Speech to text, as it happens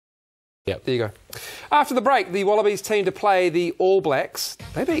Yep. There you go. After the break, the Wallabies team to play the All Blacks.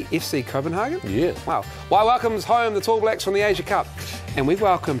 They beat FC Copenhagen? Yeah. Wow. Why welcomes home the Tall Blacks from the Asia Cup. And we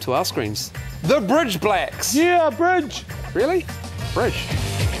welcome to our screens the Bridge Blacks. Yeah, Bridge. Really? Bridge.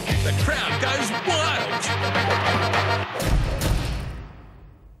 The crowd goes wild.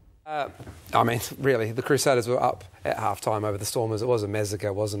 I mean, really, the Crusaders were up at half-time over the Stormers. It was a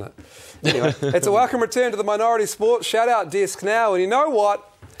massacre, wasn't it? Anyway, it's a welcome return to the Minority Sports. Shout out Desk now. And you know what?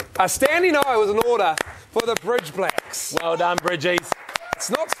 A standing O was in order for the Bridge Blacks. Well done, Bridgies. It's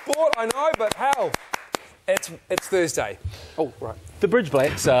not sport, I know, but hell, it's Thursday. Oh, right. The Bridge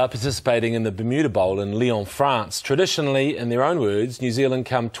Blacks are participating in the Bermuda Bowl in Lyon, France. Traditionally, in their own words, New Zealand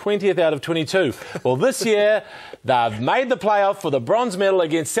come 20th out of 22. Well, this year, they've made the playoff for the bronze medal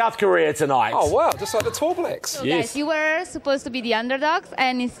against South Korea tonight. Oh, wow, just like the Tall Blacks. So Yes. guys, you were supposed to be the underdogs,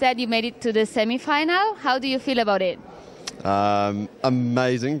 and instead you made it to the semi-final. How do you feel about it?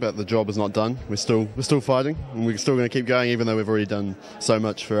 Amazing, but the job is not done. We're still fighting, and we're still going to keep going, even though we've already done so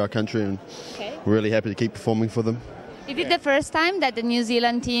much for our country, and we're really happy to keep performing for them. Is it the first time that the New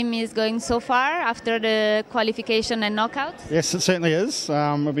Zealand team is going so far after the qualification and knockout? Yes, it certainly is.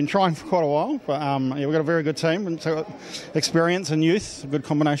 We've been trying for quite a while, but yeah, we've got a very good team, and so experience and youth, a good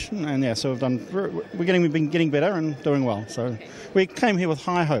combination, and yeah, so we've been getting better and doing well. So we came here with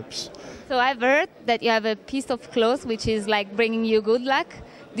high hopes. So I've heard that you have a piece of clothes which is like bringing you good luck.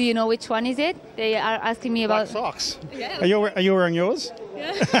 Do you know which one is it? They are asking me about Black socks. Yeah. Are you wearing yours?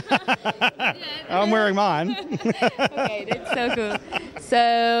 Yeah. I'm wearing mine. Okay, that's so cool.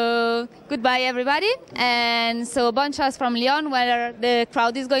 So goodbye everybody, and so bon chance from Lyon, where the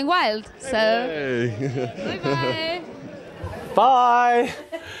crowd is going wild. So bye. Bye.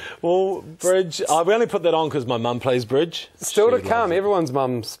 Well, Bridge, we only put that on because my mum plays bridge. Still to She come, loves it. everyone's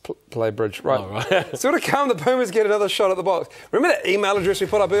mums play bridge. Right. Oh, right. Still to come, the Boomers get another shot at the box. Remember that email address we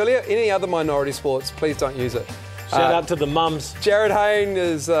put up earlier? Any other minority sports, please don't use it. Shout out to the mums. Jared Hayne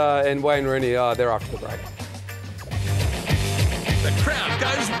and Wayne Rooney, they're after the break. The crowd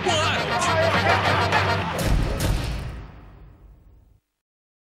goes wild.